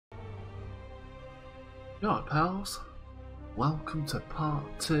Alright pals, welcome to part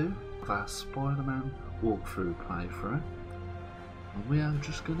 2 of our Spider-Man walkthrough playthrough, and we are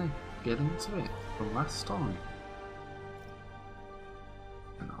just going to get into it from last time.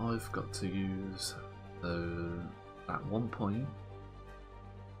 And I've got to use at one point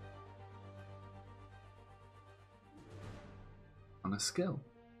on a skill,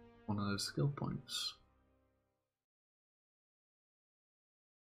 one of those skill points.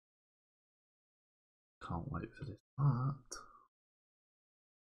 Can't wait for this part.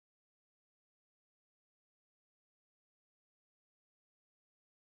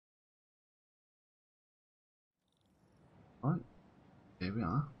 Right, here we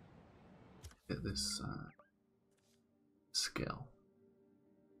are. Get this skill.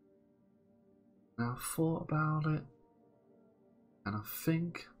 Now I've thought about it, and I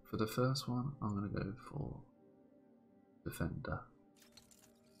think for the first one I'm going to go for Defender.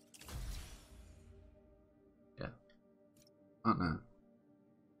 Yeah, I don't know.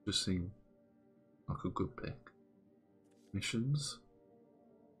 Just seemed like a good pick. Missions.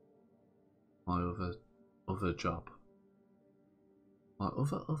 My other job. My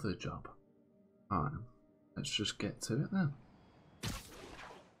other job. Alright, let's just get to it then.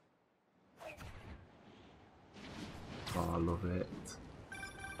 Oh, I love it.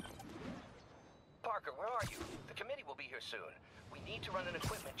 Parker, where are you? The committee will be here soon. We need to run an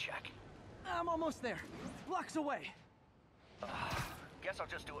equipment check. I'm almost there. Blocks away. Guess I'll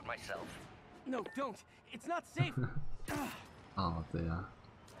just do it myself. No, don't. It's not safe. Oh dear.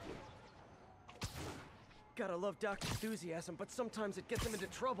 Gotta love Doc's enthusiasm, but sometimes it gets him into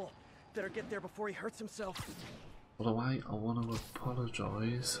trouble. Better get there before he hurts himself. By the way, I want to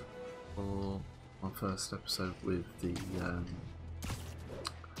apologise for my first episode with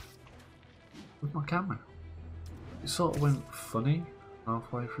my camera. It sort of went funny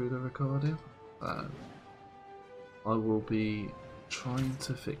halfway through the recording. I will be trying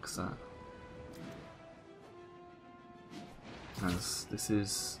to fix that, as this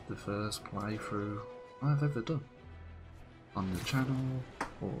is the first playthrough I've ever done on the channel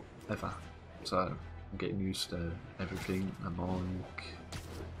or ever, so I'm getting used to everything, the mic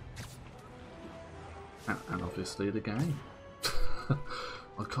and obviously the game.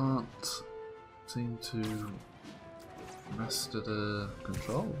 I can't seem to master the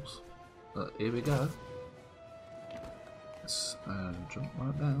controls, but here we go. Let's jump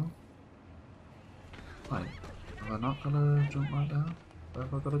right down. Wait, am I not gonna jump right down? Where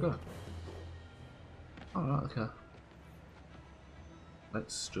have I gotta go? Alright, okay.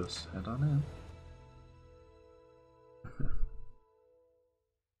 Let's just head on in.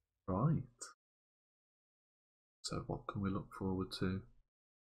 Right. So what can we look forward to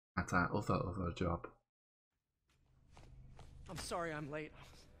at our other job? I'm sorry I'm late.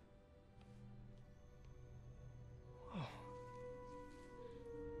 Oh.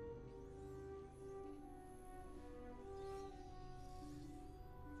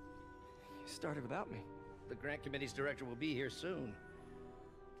 You started without me. The grant committee's director will be here soon.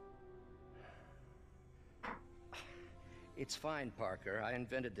 It's fine, Parker. I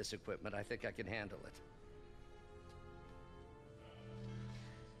invented this equipment. I think I can handle it.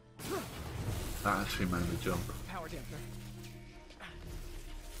 That actually made me jump. Power dampener.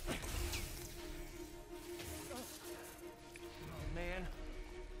 Oh, man.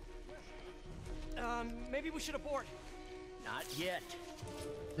 Maybe we should abort. Not yet.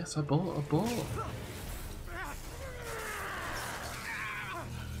 Yes, I bought a ball.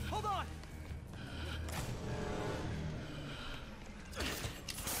 Hold on.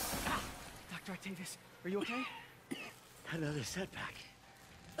 Dr. Octavius, are you okay? Another setback.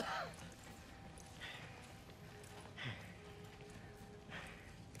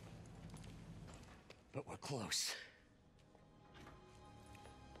 But we're close.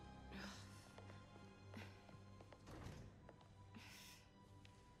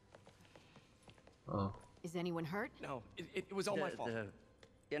 Oh. Is anyone hurt? No, it was all my fault. The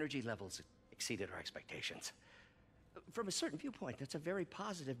energy levels exceeded our expectations. From a certain viewpoint, that's a very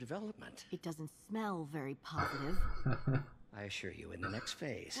positive development. It doesn't smell very positive. I assure you, in the next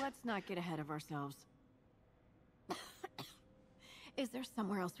phase... Let's not get ahead of ourselves. Is there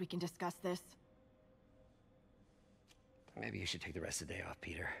somewhere else we can discuss this? Maybe you should take the rest of the day off,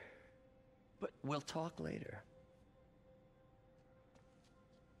 Peter. But we'll talk later.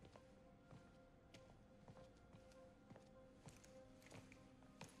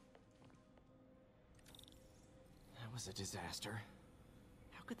 That was a disaster.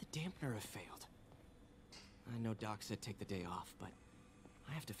 How could the dampener have failed? I know Doc said take the day off, but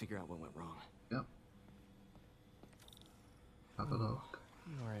I have to figure out what went wrong. Yep. Have a look.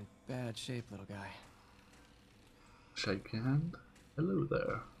 You are in bad shape, little guy. Shake your hand. Hello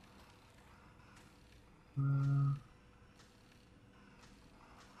there.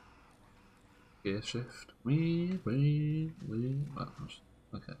 Gear shift. Oh,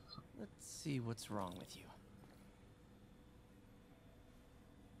 okay. So Let's see what's wrong with you.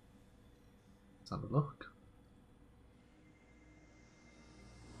 let's have a look.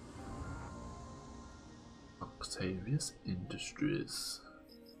 Octavius Industries.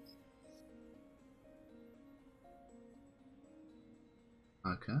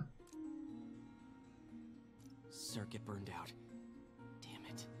 Okay. Circuit burned out. Damn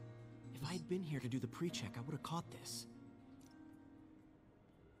it. If I'd been here to do the pre-check, I would have caught this.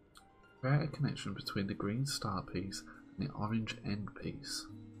 Create a connection between the green star piece and the orange end piece.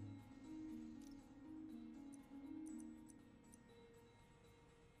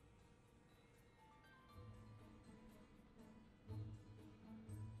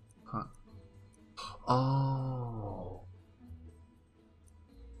 Huh. Oh.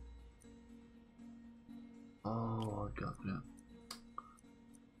 Oh, I got you.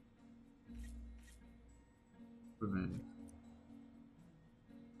 Remove.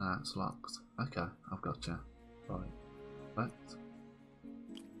 That's locked. Okay, I've got you. Right. Right.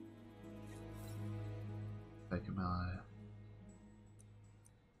 Taking my.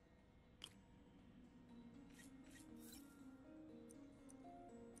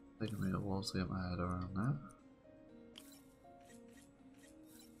 Taking me a while to get my head around that.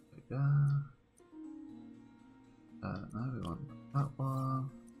 There we go. No, we want that one.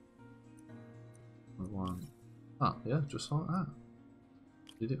 We want. Oh, yeah, just like that.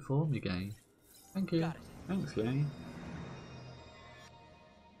 Did it for me, game. Thank you. Got it. Thanks, game.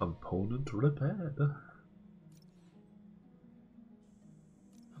 Component repaired.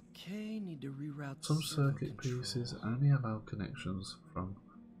 Okay, need to reroute Some servo circuit control. pieces only allow connections from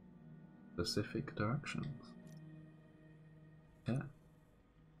specific directions. Yeah.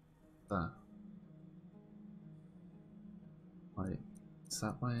 There. Wait, is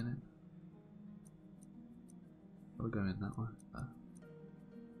that way in it? We're going that way. There.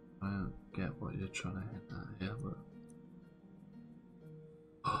 I don't get what you're trying to hit at here, but.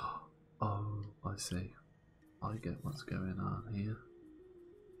 Oh, I see. I get what's going on here.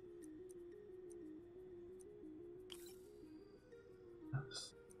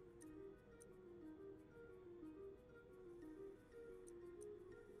 Yes.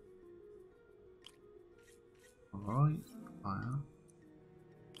 Alright, I am.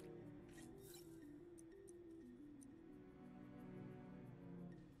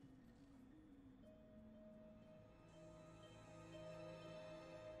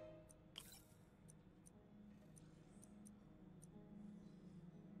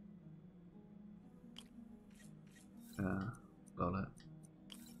 Yeah, got it.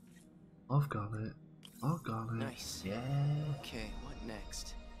 I've got it. I've got it. Nice. Yeah. Okay, what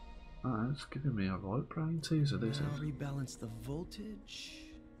next? Alright, it's giving me a right brain teaser, this Now is. rebalance the voltage.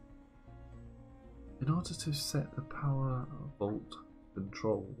 In order to set the power voltage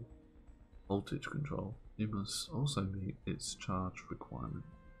control, you must also meet its charge requirement.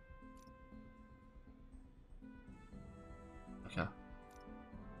 Okay.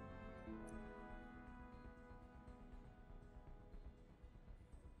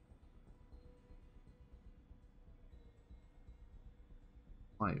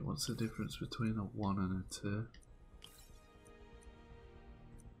 Wait, what's the difference between a 1 and a 2?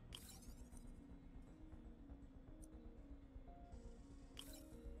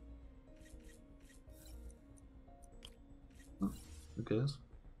 Oh, who cares?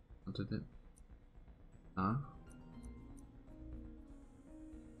 I did it. No?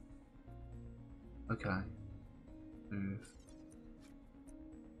 Okay. Move.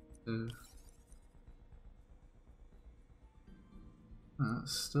 2.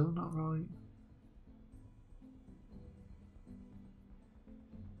 That's still not right.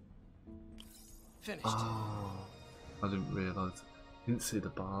 Finished. Oh, I didn't realise. Didn't see the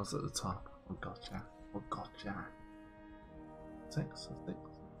bars at the top. Oh, gotcha. Oh, gotcha. 6, 6,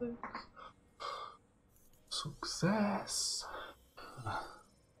 6. Success.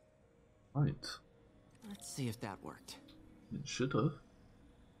 Right. Let's see if that worked. It should have.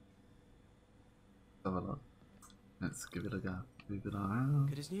 Have a look. Let's give it a go. Move it around.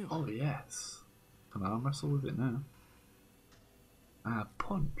 Good as new. Oh, yes. Can I arm wrestle with it now?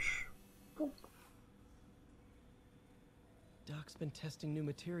 Punch. Boop. Doc's been testing new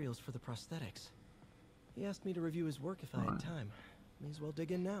materials for the prosthetics. He asked me to review his work if I had Right. time. May as well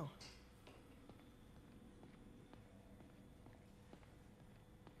dig in now.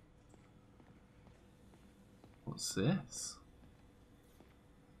 What's this?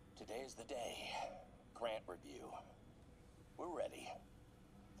 Today's the day. Grant review. We're ready.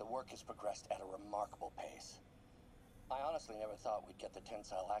 The work has progressed at a remarkable pace. I honestly never thought we'd get the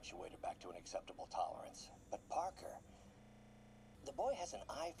tensile actuator back to an acceptable tolerance. But Parker, the boy has an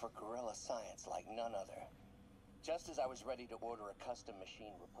eye for guerrilla science like none other. Just as I was ready to order a custom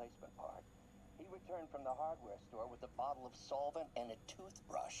machine replacement part, he returned from the hardware store with a bottle of solvent and a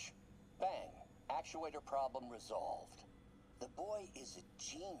toothbrush. Bang! Actuator problem resolved. The boy is a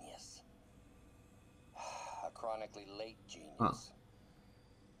genius. A chronically late genius. Huh.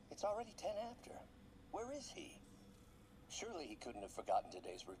 It's already 10 after. Where is he? Surely he couldn't have forgotten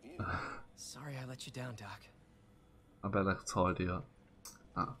today's review. Sorry I let you down, Doc. I better tidy up.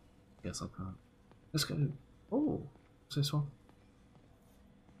 Ah, guess I can't. Let's go. Oh, what's this one?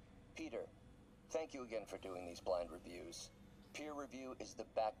 Peter, thank you again for doing these blind reviews. Peer review is the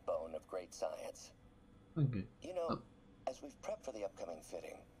backbone of great science. Thank you. You know, as we've prepped for the upcoming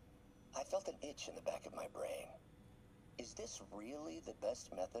fitting, I felt an itch in the back of my brain. Is this really the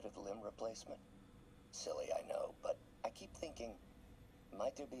best method of limb replacement? Silly, I know, but I keep thinking,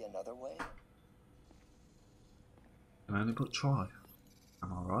 might there be another way? Can only but try.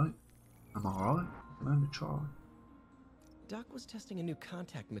 Am I right? Am I right? Can only try. Doc was testing a new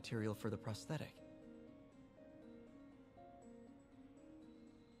contact material for the prosthetic.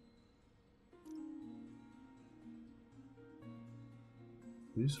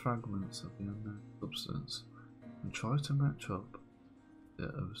 Use fragments of the unknown substance and try to match up the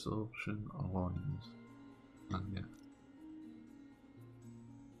absorption lines. And yeah.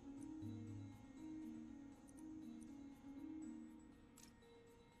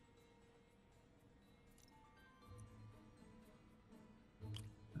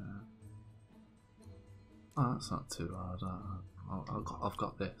 Oh, that's not too hard. I've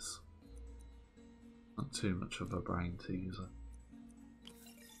got this. Not too much of a brain teaser.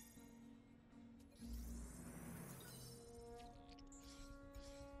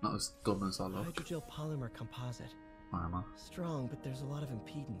 Not as dumb as I look. Hydrogel polymer composite. Where am I? Strong, but there's a lot of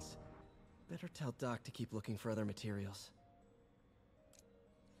impedance. Better tell Doc to keep looking for other materials.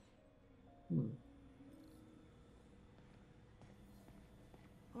 All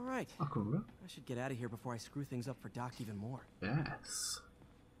right. I can run. I should get out of here before I screw things up for Doc even more. Yes.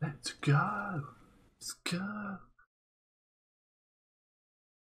 Let's go. Let's go.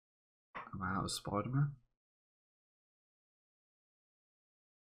 Am I out of Spider-Man?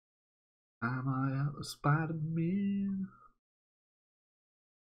 Am I out of Spider-Man?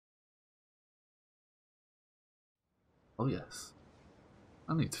 Oh yes.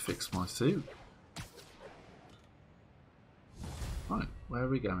 I need to fix my suit. Right, where are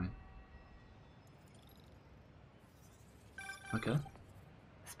we going? Okay.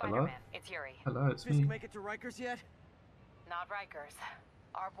 Spider-Man, it's Yuri. Hello, it's Fisk me. make it to Rikers yet? Not Rikers.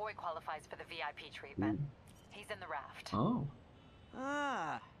 Our boy qualifies for the VIP treatment. Ooh. He's in the raft. Oh.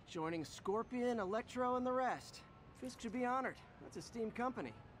 Ah, joining Scorpion, Electro, and the rest. Fisk should be honored. That's a steam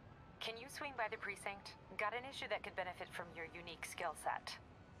company. Can you swing by the precinct? Got an issue that could benefit from your unique skill set.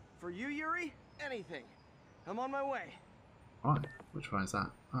 For you, Yuri? Anything. I'm on my way. Right, which way is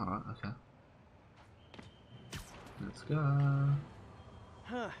that? Alright, okay. Let's go.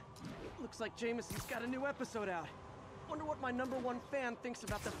 Huh. Looks like Jameson's got a new episode out. Wonder what my #1 fan thinks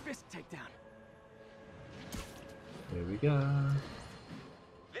about the Fisk takedown. Here we go.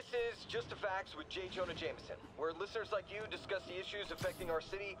 This is Just the Facts with J. Jonah Jameson, where listeners like you discuss the issues affecting our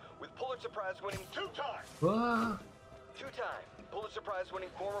city with Pulitzer Prize-winning two-time Pulitzer Prize-winning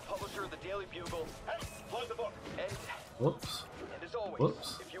former publisher of the Daily Bugle. Hey, plug the book. And Whoops. as always,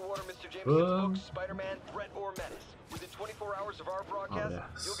 Whoops. if you order Mr. Jameson's book, Spider-Man, Threat or Menace, within 24 hours of our broadcast,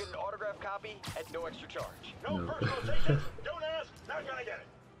 yes. you'll get an autographed copy at no extra charge. No. Personalization. Don't ask, not gonna get it.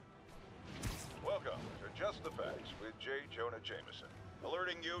 Welcome to Just the Facts with J. Jonah Jameson,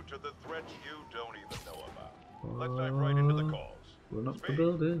 alerting you to the threats you don't even know about. Let's dive right into the calls. Run up the Speed.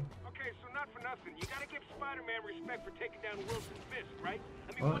 building. Okay, so not for nothing. You gotta give Spider-Man respect for taking down Wilson Fisk, right?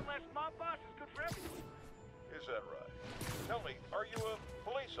 I mean, Right. one less mob boss is good for everyone. Is that right? Tell me, are you a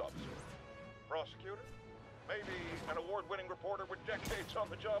police officer? Prosecutor? Maybe an award-winning reporter with decades on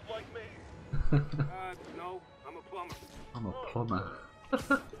the job like me? No, I'm a plumber. I'm a plumber.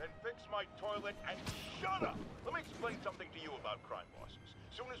 Then fix my toilet and shut up! Let me explain something to you about crime bosses.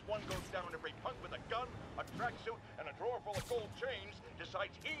 Soon as one goes down, every punk with a gun, a tracksuit, and a drawer full of gold chains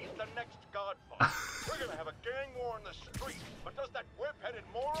decides he's the next godfather. We're gonna have a gang war in the street, but does that whip-headed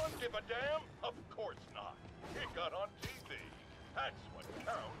moron give a damn? Of course not. He got on TV. That's what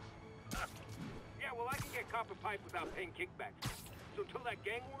counts. Yeah, well, I can get copper pipe without paying kickbacks. So till that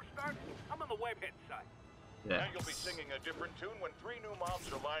gang war starts, I'm on the webhead side. Yeah. And you'll be singing a different tune when 3 new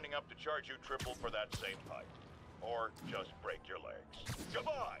mobs are lining up to charge you triple for that same pipe. or just break your legs.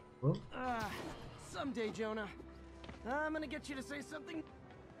 Goodbye! Oh, Someday, Jonah. I'm gonna get you to say something.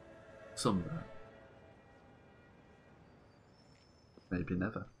 someday. Maybe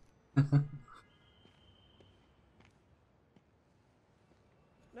never.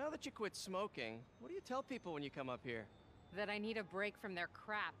 Now that you quit smoking, what do you tell people when you come up here? That I need a break from their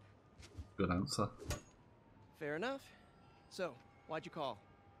crap. Good answer. Fair enough. So, why'd you call?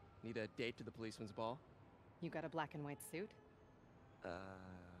 Need a date to the policeman's ball? You got a black and white suit?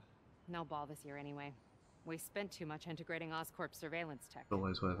 No ball this year anyway. We spent too much integrating Oscorp surveillance tech.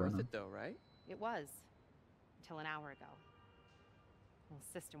 Always worth Worth it. it though, right? It was. Until an hour ago. The whole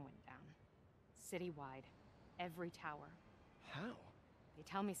system went down. Citywide. Every tower. How? They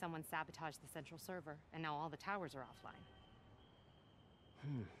tell me someone sabotaged the central server, and now all the towers are offline.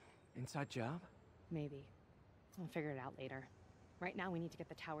 Inside job? Maybe. I'll figure it out later. Right now, we need to get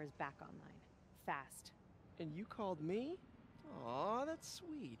the towers back online. Fast. And you called me? Aw, that's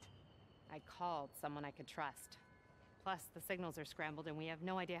sweet. I called someone I could trust. Plus, the signals are scrambled and we have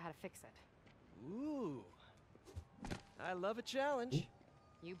no idea how to fix it. Ooh. I love a challenge.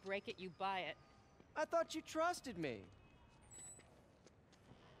 You break it, you buy it. I thought you trusted me.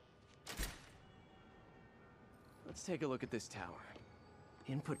 Let's take a look at this tower.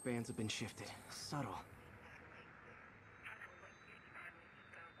 Input bands have been shifted. Subtle.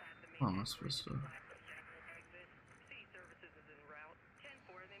 Oh, I'm supposed to.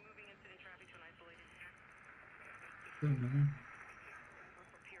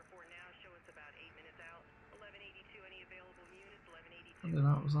 I think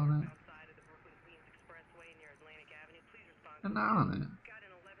that was on it. And that on it.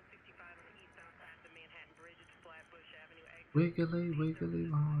 Wiggly, wiggly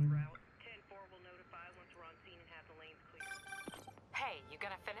line. Hey, you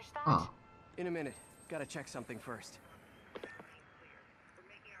gonna finish that? Ah, In a minute. Gotta check something first.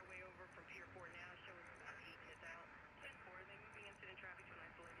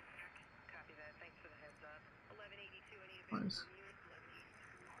 nice.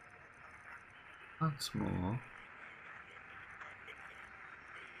 That's more.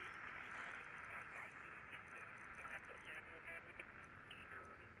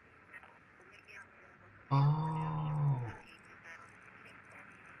 Oh,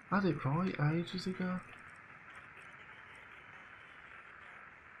 I had it right ages ago.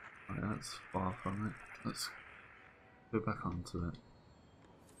 Right, that's far from it. Let's go back onto it.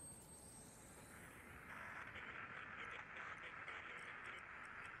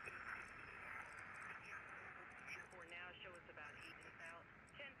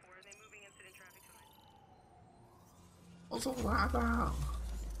 What's all that about?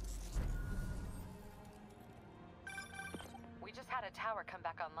 We just had a tower come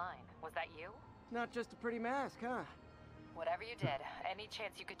back online. Was that you? Not just a pretty mask, huh? Whatever you did, any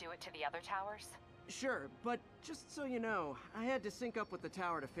chance you could do it to the other towers? Sure, but just so you know, I had to sync up with the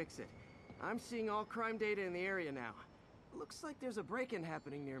tower to fix it. I'm seeing all crime data in the area now. Looks like there's a break-in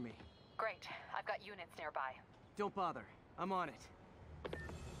happening near me. Great. I've got units nearby. Don't bother. I'm on it.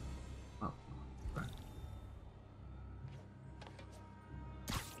 Oh, right.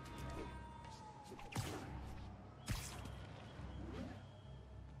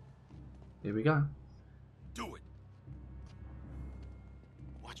 Here we go. Do it!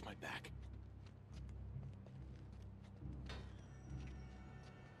 Watch my back.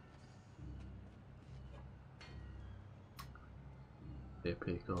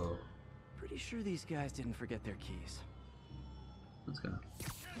 Typical. Pretty sure these guys didn't forget their keys. Let's go.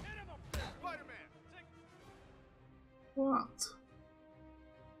 Spider-Man! What?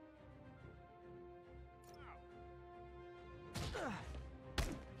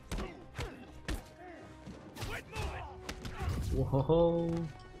 Whoa!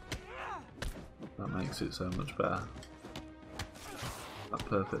 That makes it so much better. That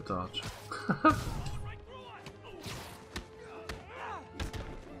perfect dodge.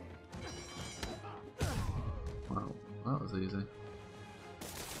 Wow, that was easy.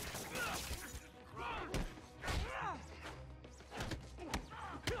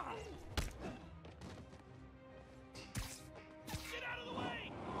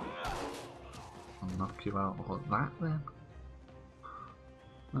 I'll knock you out like that then.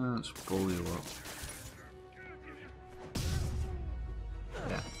 Let's pull you up.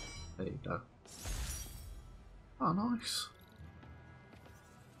 Yeah, there you go. Oh, nice.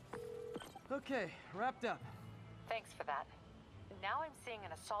 Okay, wrapped up. Thanks for that. Now I'm seeing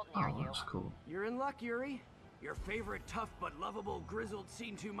an assault Oh, near you. that's cool. You're in luck, Yuri. Your favorite tough but lovable, grizzled,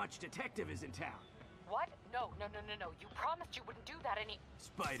 seen-too-much detective is in town. What? No. You promised you wouldn't do that any...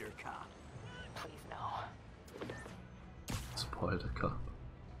 Spider Cop. Please, no. Spider cup.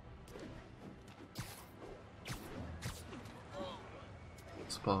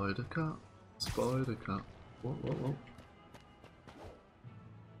 Spider cup. Spider cup. Whoa, whoa, whoa.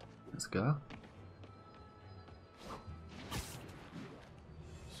 Let's go.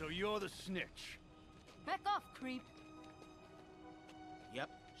 So you're the snitch. Back off, creep. Yep,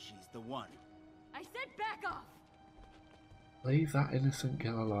 she's the one. I said back off! Leave that innocent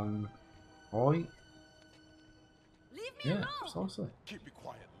girl alone. Oi? Leave me Yeah, alone! precisely. Keep it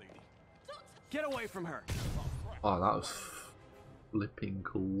quiet, lady. Get away from her. Oh, that was flipping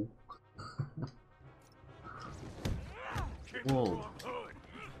cool. Whoa.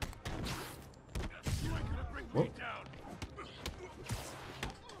 What?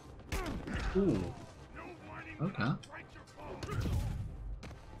 Ooh. Okay.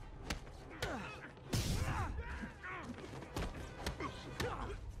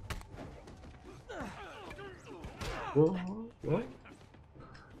 Whoa, whoa.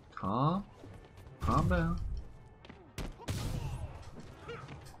 Calm down.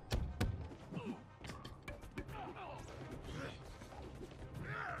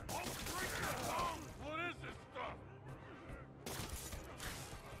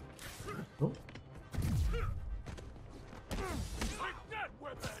 Oh.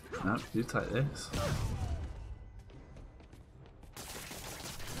 No, you take this.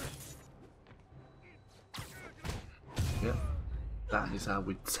 Yep, that is how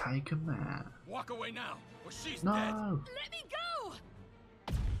we take a man. Walk away now, or she's No. dead. Let me go!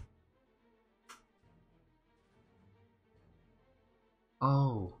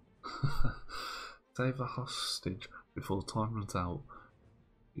 Oh. Save a hostage before time runs out.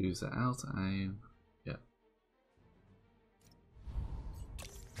 Use it out to aim. Yep.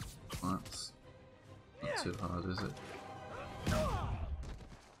 That's not too hard, is it?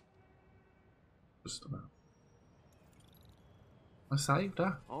 Just about. I saved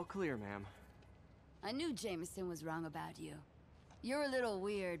her. All clear, ma'am. I knew Jameson was wrong about you. You're a little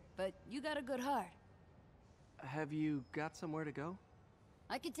weird, but you got a good heart. Have you got somewhere to go?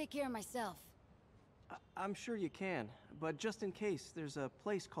 I can take care of myself. I'm sure you can, but just in case, there's a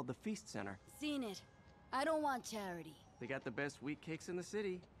place called the Feast Center. Seen it. I don't want charity. They got the best wheat cakes in the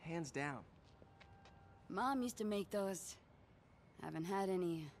city, hands down. Mom used to make those. Haven't had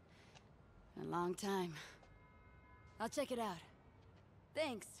any in a long time. I'll check it out.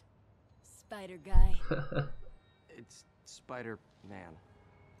 Thanks, Spider Guy. It's Spider-Man.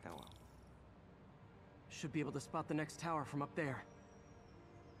 Oh well. Should be able to spot the next tower from up there.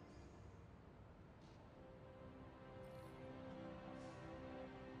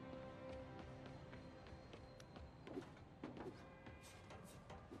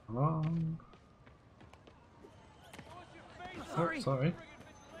 Wrong. Sorry. Oh, sorry.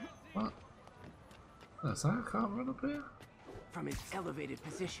 What? That's that? I can't run up here? From his elevated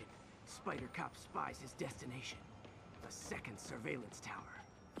position, Spider Cop spies his destination. The second surveillance tower.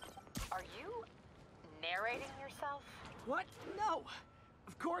 Are you narrating yourself? What? No!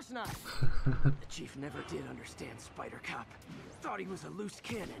 Of course not! The chief never did understand Spider Cop. Thought he was a loose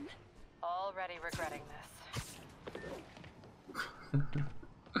cannon. Already regretting this.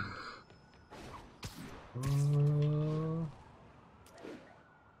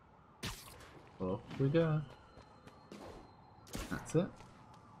 Off we go. That's it.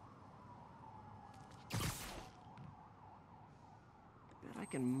 Bet I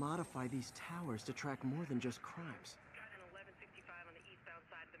can modify these towers to track more than just crimes.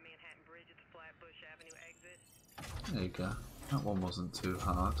 There you go. That one wasn't too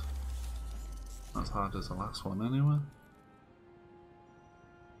hard. Not as hard as the last one anyway.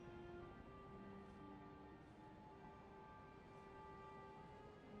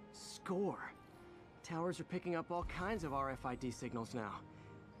 Score. Towers are picking up all kinds of RFID signals now,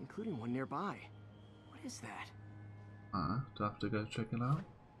 including one nearby. What is that? Do I have to go check it out?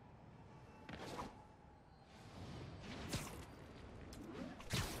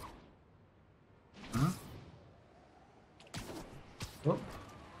 Huh? What?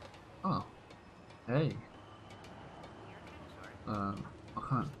 Oh. Hey. I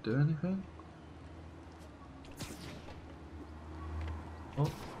can't do anything?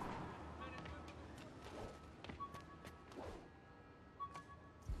 Oh.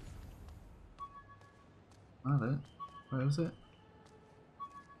 Not it. Where is it?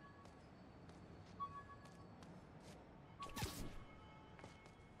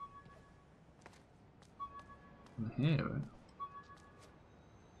 I can hear it.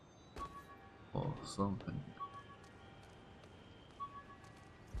 Or something.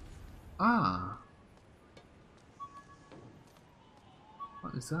 Ah!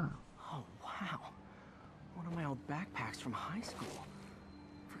 What is that? Oh, wow. One One of my old backpacks from high school.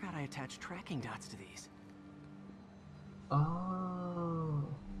 Forgot I attached tracking dots to these. Oh.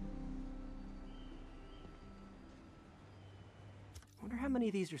 Wonder how many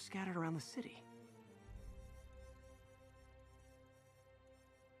of these are scattered around the city.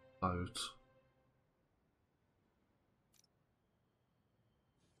 Loads.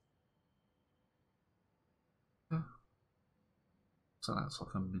 Yeah. So that's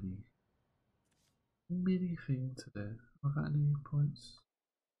like a mini thing to do. Have I got any points?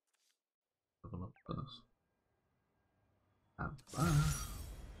 Have a look first.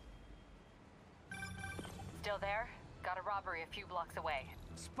 Still there? Got a robbery a few blocks away.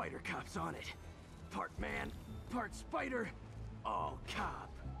 Spider Cop's on it. Part man, part spider, all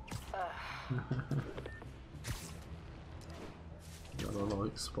cop. Gotta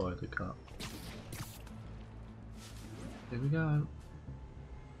like Spider Cop. Here we go.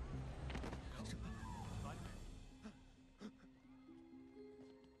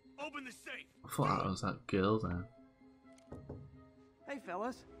 Open the safe. I thought that was that girl then. Hey,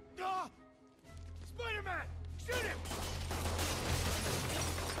 fellas. Ah! Spider-Man! Shoot him!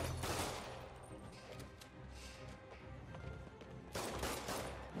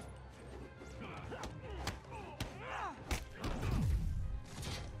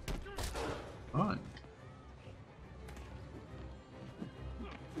 Alright.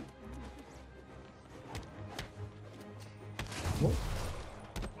 What?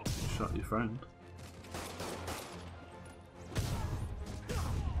 You shot your friend.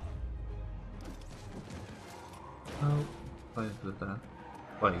 Oh, play for the death.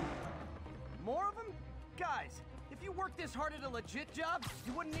 Wait. More of them? Guys, if you worked this hard at a legit job,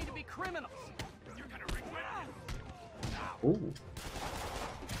 you wouldn't need to be criminals. You're gonna regret it. Oh.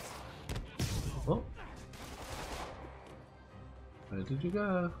 Oh. Where did you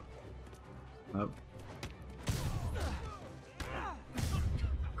go? Nope.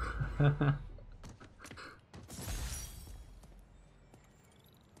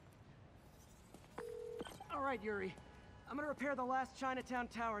 All right, Yuri. I'm gonna repair the last Chinatown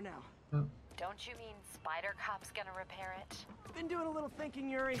tower now. Don't you mean Spider Cop's gonna repair it? Been doing a little thinking,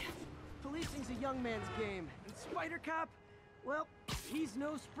 Yuri. Policing's a young man's game, and Spider Cop, well, he's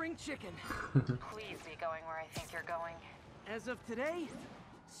no spring chicken. Please be going where I think you're going. As of today,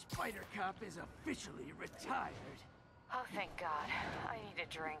 Spider Cop is officially retired. Oh, thank God. I need a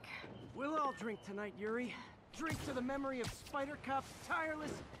drink. We'll all drink tonight, Yuri. Drink to the memory of Spider Cop's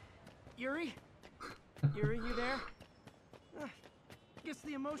tireless... Yuri? Yuri, you there? Guess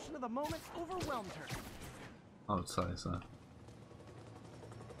the emotion of the moment overwhelmed her. I would say so.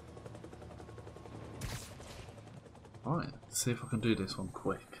 Alright, let's see if I can do this one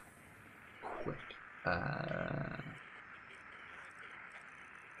quick.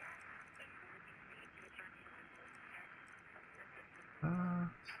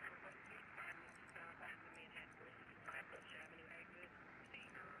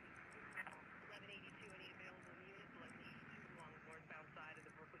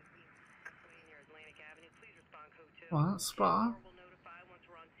 Well, that's spot.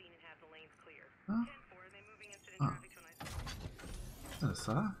 Huh? There's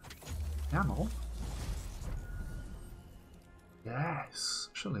that. Ammo. Yes.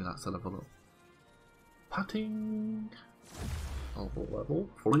 Surely that's a level up. Patting. Level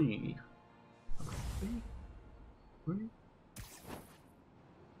 3. Level 3?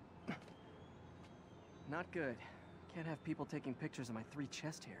 Not good. Can't have people taking pictures of my 3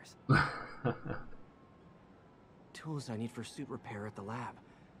 chest hairs. Tools I need for suit repair at the lab.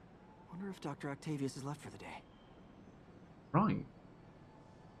 Wonder if Dr. Octavius is left for the day. Right.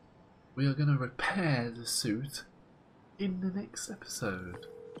 We are going to repair the suit in the next episode.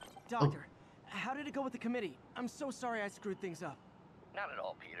 Doctor, how did it go with the committee? I'm so sorry I screwed things up. Not at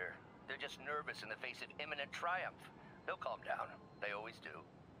all, Peter. They're just nervous in the face of imminent triumph. They'll calm down. They always do.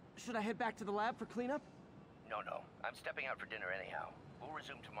 Should I head back to the lab for cleanup? No. I'm stepping out for dinner anyhow. We'll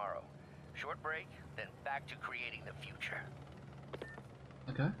resume tomorrow. Short break, then back to creating the future.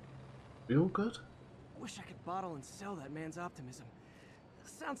 Okay. We all good? Wish I could bottle and sell that man's optimism.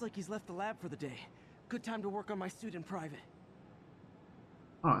 Sounds like he's left the lab for the day. Good time to work on my suit in private.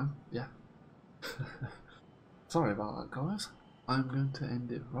 Alright, yeah. Sorry about that, guys. I'm going to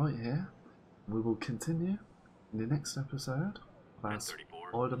end it right here. We will continue in the next episode about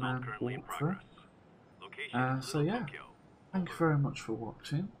Spider-Man walkthrough. So yeah, thank you very much for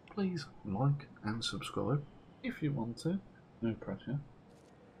watching. Please like and subscribe if you want to. No pressure.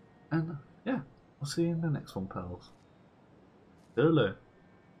 And yeah, I'll see you in the next one, pals. Hello.